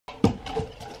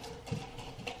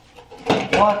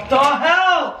What the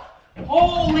hell?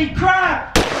 Holy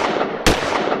crap!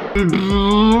 Yo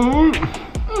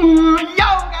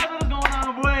guys, what's going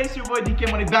on, boys? It's your boy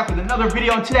DK Money back with another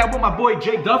video, and today I'm with my boy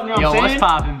Jake Duff. You know what I'm saying? What's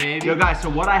poppin', baby? Yo guys, so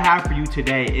what I have for you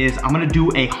today is I'm gonna do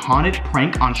a haunted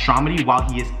prank on STROMEDY while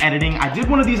he is editing. I did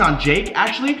one of these on Jake,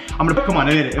 actually. I'm gonna, come on,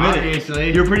 admit it.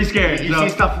 Obviously. You're pretty scared. You see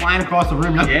stuff flying across the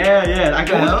room.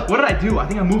 Yeah. What did I do? I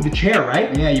think I moved the chair,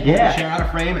 right? Yeah, you pulled the chair out of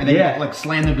frame and then you like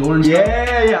slam the door and stuff.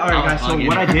 Yeah. All right, guys, so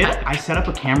what I did, I set up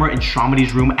a camera in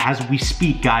STROMEDY's room as we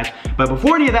speak, guys. But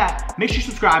before any of that, make sure you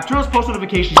subscribe, turn on those post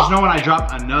notifications, just know when I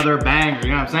drop another banger, you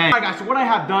know what I'm saying? All right, guys, so what I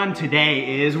have done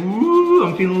today is,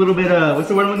 I'm feeling a little bit, what's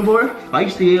the word I'm looking for?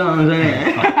 Feisty, you know what I'm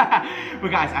saying?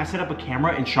 But guys, I set up a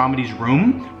camera in STROMEDY's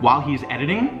room while he's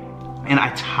editing, and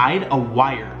I tied a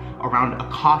wire around a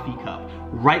coffee cup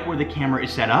right where the camera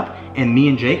is set up, and me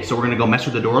and Jake, so we're gonna go mess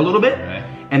with the door a little bit,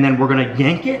 and then we're gonna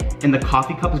yank it, and the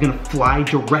coffee cup is gonna fly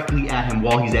directly at him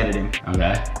while he's editing.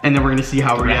 Okay. And then we're gonna see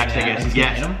how he reacts, I guess.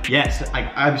 Yes,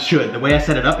 I should. The way I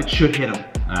set it up, it should hit him.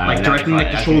 Like directly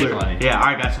like the shoulder. Yeah, all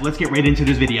right guys, so let's get right into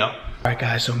this video. All right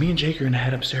guys, so me and Jake are gonna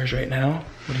head upstairs right now.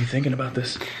 What are you thinking about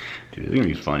this? Dude, it's gonna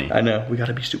be funny. I know, we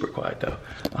gotta be super quiet though.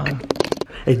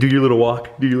 Hey, do your little walk,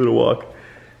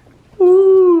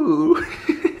 Ooh.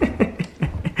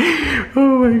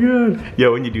 Oh my god.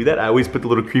 Yo, when you do that, I always put the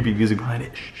little creepy music behind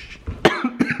it.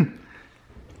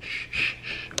 Shh.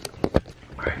 Shh.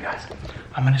 Alright guys,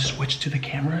 I'm gonna switch to the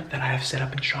camera that I have set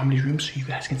up in STROMEDY's room so you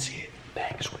guys can see it.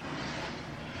 Bang, switch.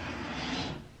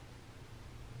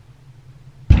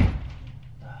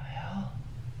 The hell?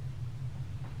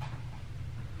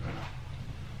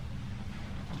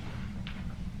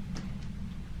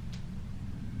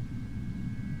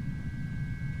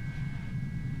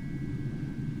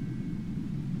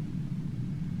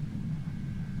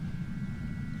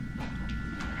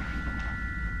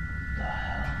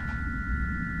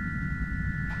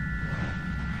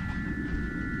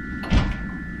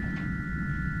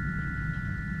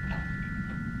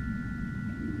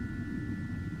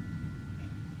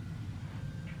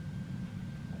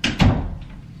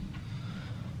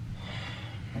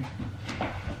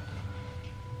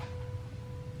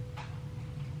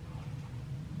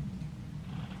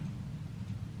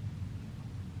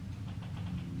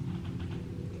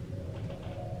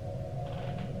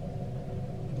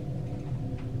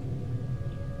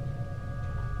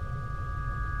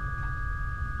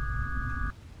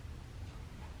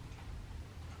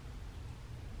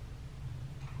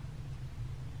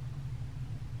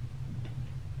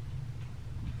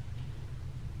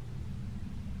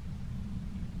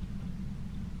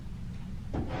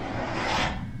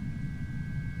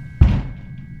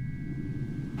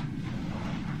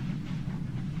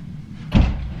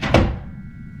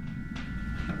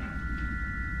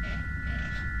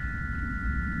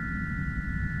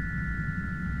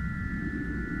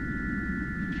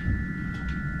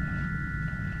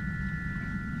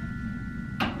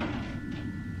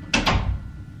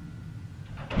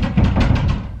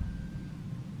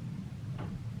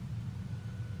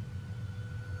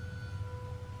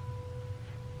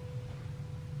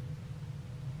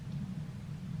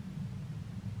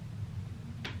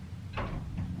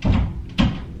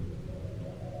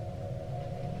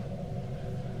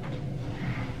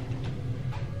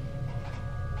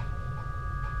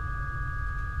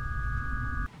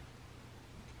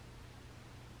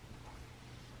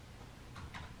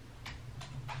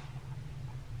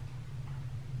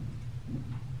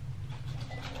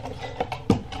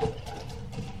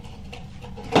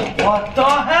 What the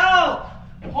hell?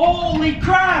 Holy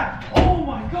crap! Oh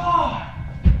my god!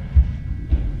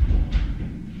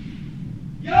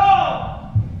 Yo!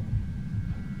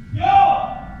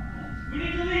 We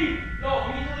need to leave!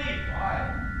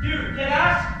 Why? Dude, dead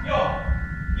ass?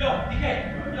 Yo, DK,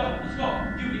 let's go.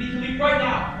 Dude, we need to leave right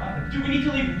now. Dude, we need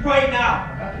to leave right now.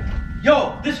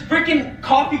 Yo, this freaking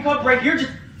coffee cup right here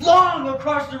just flung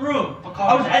across the room.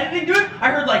 I was editing, dude.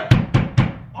 I heard like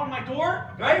on my door,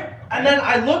 right? And then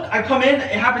I look, I come in,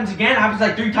 it happens again, it happens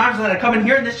like 3 times, and then I come in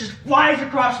here and this just flies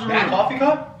across the room. That coffee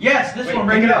cup? Yes, this one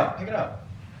right here. Pick it up.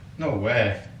 No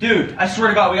way. Dude, I swear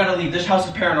to God, we gotta leave. This house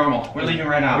is paranormal. We're leaving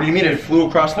right now. What do you mean it flew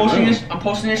across the room? I'm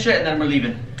posting this shit and then we're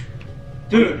leaving.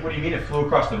 Dude. What do you mean it flew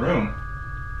across the room?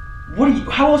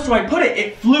 How else do I put it?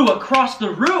 It flew across the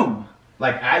room.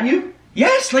 Like at you?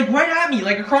 Yes, like right at me,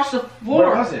 like across the floor.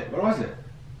 Where was it?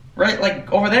 Right,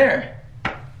 like over there.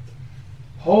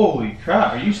 Holy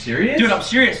crap, are you serious? Dude, I'm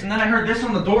serious. And then I heard this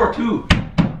on the door too.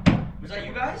 Was that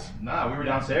you guys? Nah, we were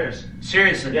downstairs.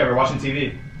 Seriously? Yeah, we were watching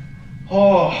TV.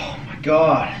 Oh my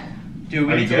god. Dude,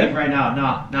 we Are need you to good? leave right now.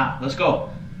 Nah, let's go.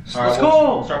 Let's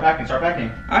go. Start packing.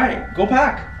 All right, go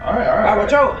pack. All right.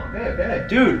 Watch out. Okay.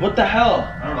 Dude, what the hell?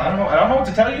 I don't know what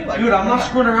to tell you. Like, Dude, I'm not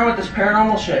screwing around with this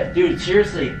paranormal shit. Dude,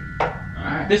 seriously.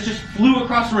 Alright. This just flew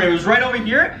across the room. It was right over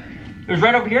here. It was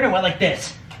right over here and it went like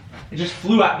this. It just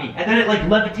flew at me. And then it like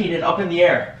levitated up in the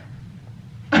air.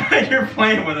 You're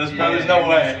playing with us, bro. There's no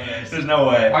way. There's no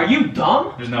way. Are you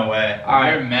dumb? There's no way.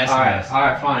 Alright. You're messing with us.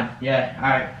 Alright, fine.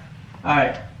 Yeah,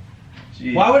 alright.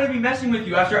 Jeez. Why would it be messing with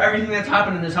you after everything that's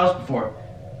happened in this house before?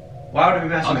 Why would it be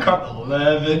messing with you?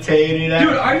 Levitated.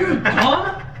 Dude, are you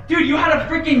dumb? Dude, you had a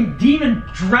freaking demon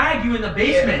drag you in the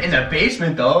basement. In the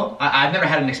basement, though. I've never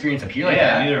had an experience up here like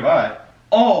that. Neither have I.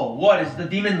 Oh, what? Is the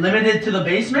demon limited to the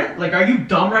basement? Like, are you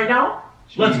dumb right now?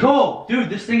 Jeez. Let's go. Dude,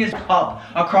 this thing is up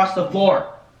across the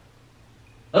floor.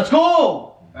 Let's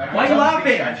go. Why are you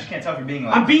laughing? I just can't tell if you're being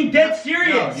like... I'm being dead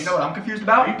serious. Yo, you know what I'm confused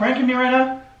about? Are you pranking me right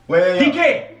now? Wait.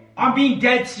 DK, I'm being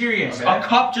dead serious. Okay. A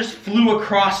cup just flew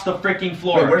across the freaking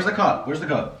floor. Wait, where's the cup? Where's the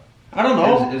cup? I don't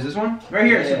know. Is this one? Right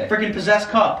here. It's a freaking possessed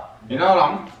cup. You know what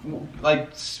I'm like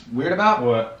weird about?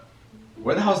 What?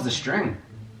 Where the hell's the string?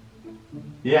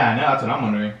 Yeah, I know. That's what I'm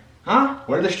wondering. Huh?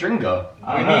 Where did the string go?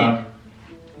 What do you mean?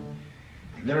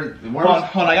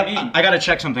 Hold on. I gotta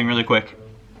check something really quick.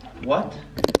 What?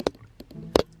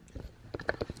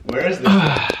 Where is this?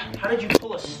 How did you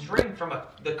pull a string from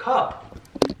the cup?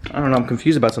 I don't know. I'm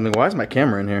confused about something. Why is my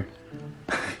camera in here?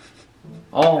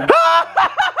 Oh.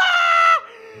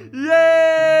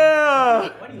 Yeah!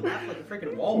 Why do you laugh like a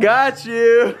freaking wall? Got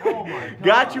you. Oh my God.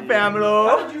 Got you,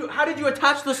 Pamela. How did you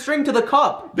attach the string to the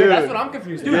cup? Dude, that's what I'm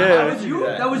confused Dude, about. Yeah. that was you?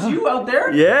 That was you out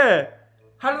there? Yeah.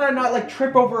 How did I not like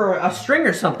trip over a string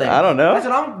or something? I don't know. That's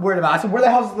what I'm worried about. I said, where the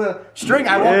hell's the string?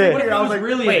 I walked Yeah. in What if here. it I was was like,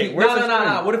 really wait, where's the string?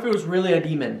 no. What if it was really a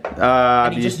demon?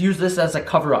 And he just used this as a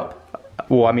cover up?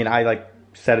 Well, I mean, I like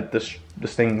set it this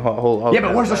thing. Hold. Yeah,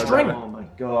 but where's the string? Oh my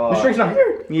God. The string's not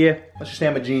here. Yeah. Let's just say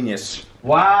I'm a genius.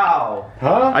 Wow.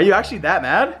 Huh? Are you actually that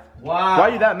mad? Wow. Why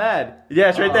are you that mad? Yeah,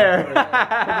 it's right there.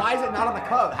 Why is it not on the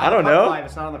cup? I don't know.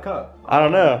 It's not on the cup. I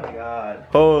don't know. Oh my God.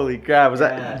 Holy crap! Was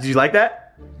that? Yeah. Did you like that?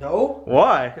 No?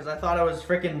 Why? Because I thought I was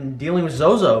freaking dealing with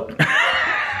Zozo.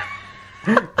 I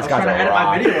was guy's trying to a edit my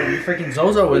rock. video and freaking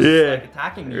Zozo was Yeah. like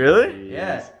attacking me. Really?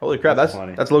 Yeah. Holy crap! That's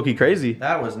funny. low key crazy.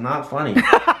 That was not funny.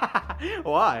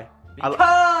 Why? Because.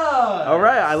 All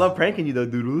right, I love pranking you though,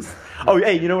 doodles. Oh,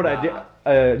 hey, you know what I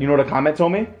did? You know what a comment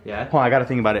told me? Yeah. Hold on, I gotta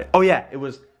think about it. Oh yeah, it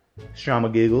was Shama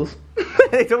Giggles.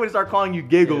 They told me to start calling you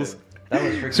Giggles. That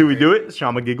was freaking. Should we do it?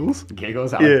 Shama Giggles?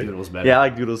 Giggles? I Yeah. like Doodles better. Yeah, I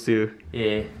like Doodles too.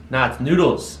 Yeah. Nah, it's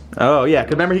noodles. Oh yeah,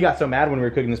 cause remember he got so mad when we were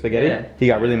cooking the spaghetti? Yeah. He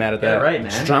got really mad at Yeah, that. right,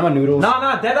 man. Drama noodles. No,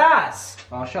 dead ass.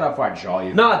 Oh, shut up before I jaw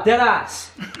you. No, dead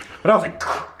ass. But I was like,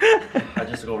 I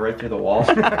just go right through the wall.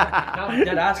 No,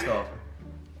 dead ass though.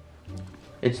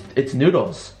 It's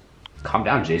noodles. calm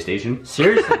down, J Station.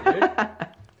 Seriously, dude.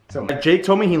 So, Jake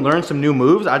told me he learned some new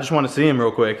moves. I just want to see him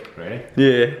real quick. ready?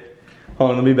 Yeah.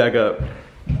 Hold on, let me back up.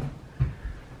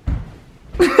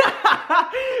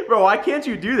 Bro, why can't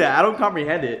you do that? I don't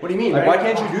comprehend it. What do you mean? Like, Like,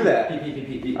 why can't you do that?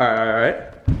 You're Alright.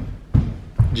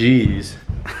 Jeez.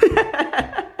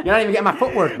 not even getting my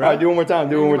footwork, bro. Alright, do it one more time.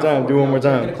 Do it one more time. Do it one more Get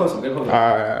time. it closer. Get it closer.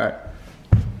 Alright.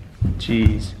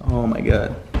 Jeez. Oh my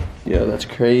god. Yo, that's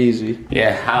crazy.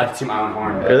 Yeah, I like to toot my own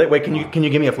horn. Really? Wait, can you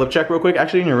give me a flip check real quick?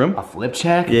 Actually, in your room? A flip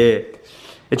check? Yeah.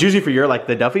 It's usually for your like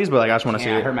the Duffies, but like I just want to see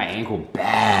Yeah, I it. hurt my ankle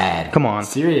bad. Come on.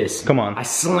 Serious. Come on. I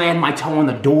slammed my toe on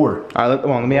the door. All right,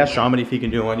 let me ask Shomedy if he can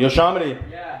do one. Yo, Shomedy,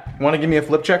 Yeah. want to give me a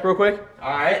flip check real quick?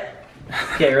 Alright.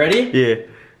 Okay, ready? Yeah.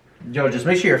 Yo, just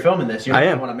make sure you're filming this. You I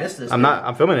don't am. want to miss this. I'm dude. not.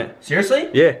 I'm filming it. Seriously?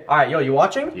 Yeah. Alright, yo, you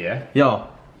watching? Yeah. Yo,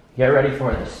 get ready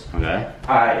for this. Okay.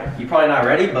 Alright, you're probably not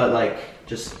ready, but like,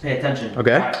 just pay attention.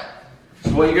 Okay. Alright.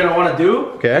 So what you're gonna want to do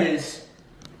Okay. is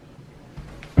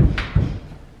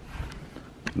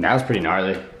That was pretty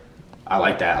gnarly. I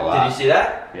like that a Did lot. you see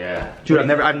that? Yeah. Dude, I've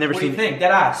never What do seen. you think?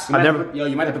 Dead ass. I've never. Yo,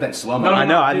 you might have put that in slow mo. No, I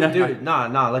know, I know. Dude,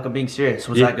 nah, like I'm being serious.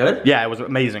 Was Yeah. that good? Yeah, it was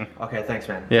amazing. Okay, thanks,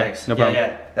 man. Yeah, Thanks. no problem.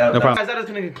 Yeah. No problem. Guys, Guys, that is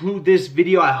going to conclude this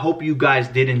video. I hope you guys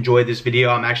did enjoy this video.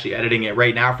 I'm actually editing it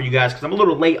right now for you guys because I'm a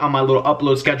little late on my little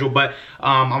upload schedule, but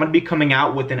I'm going to be coming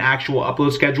out with an actual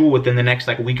upload schedule within the next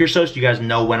like week or so you guys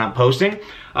know when I'm posting.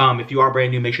 If you are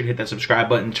brand new, make sure to hit that subscribe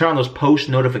button. Turn on those post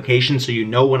notifications so you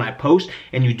know when I post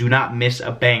and you do not miss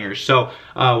a banger. So with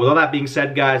all that being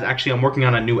said, guys, actually I'm working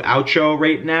on a new outro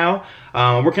right now.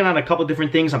 I'm working on a couple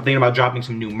different things. I'm thinking about dropping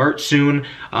some new merch soon.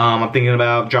 I'm thinking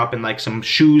about dropping like some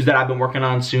shoes that I've been working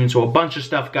on soon. So a bunch of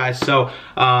stuff, guys. So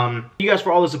you guys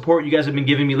for all the support you guys have been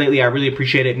giving me lately. I really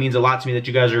appreciate it. It means a lot to me that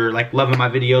you guys are like loving my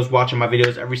videos, watching my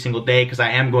videos every single day because I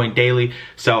am going daily.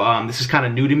 So this is kind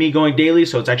of new to me going daily.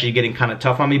 So it's actually getting kind of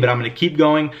tough on me, but I'm going to keep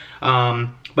going.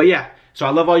 But yeah. So I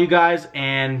love all you guys,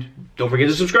 and don't forget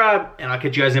to subscribe, and I'll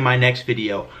catch you guys in my next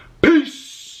video.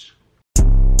 Peace!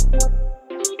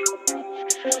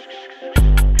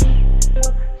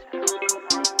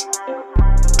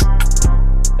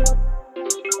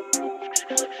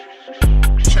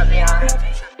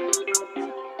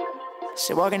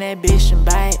 She walking that bitch and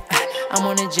bite. I'm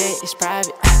on a jet, it's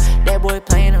private. That boy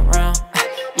playing around.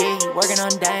 Yeah, he working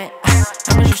on that.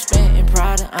 How much you spent in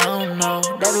Prada? I don't know.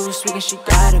 That bitch was sweet and she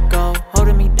gotta go.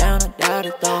 Holding me down, I doubt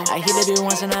it though. I hit that bitch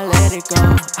once and I let it go.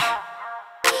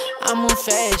 I move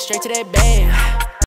fast, straight to that bed.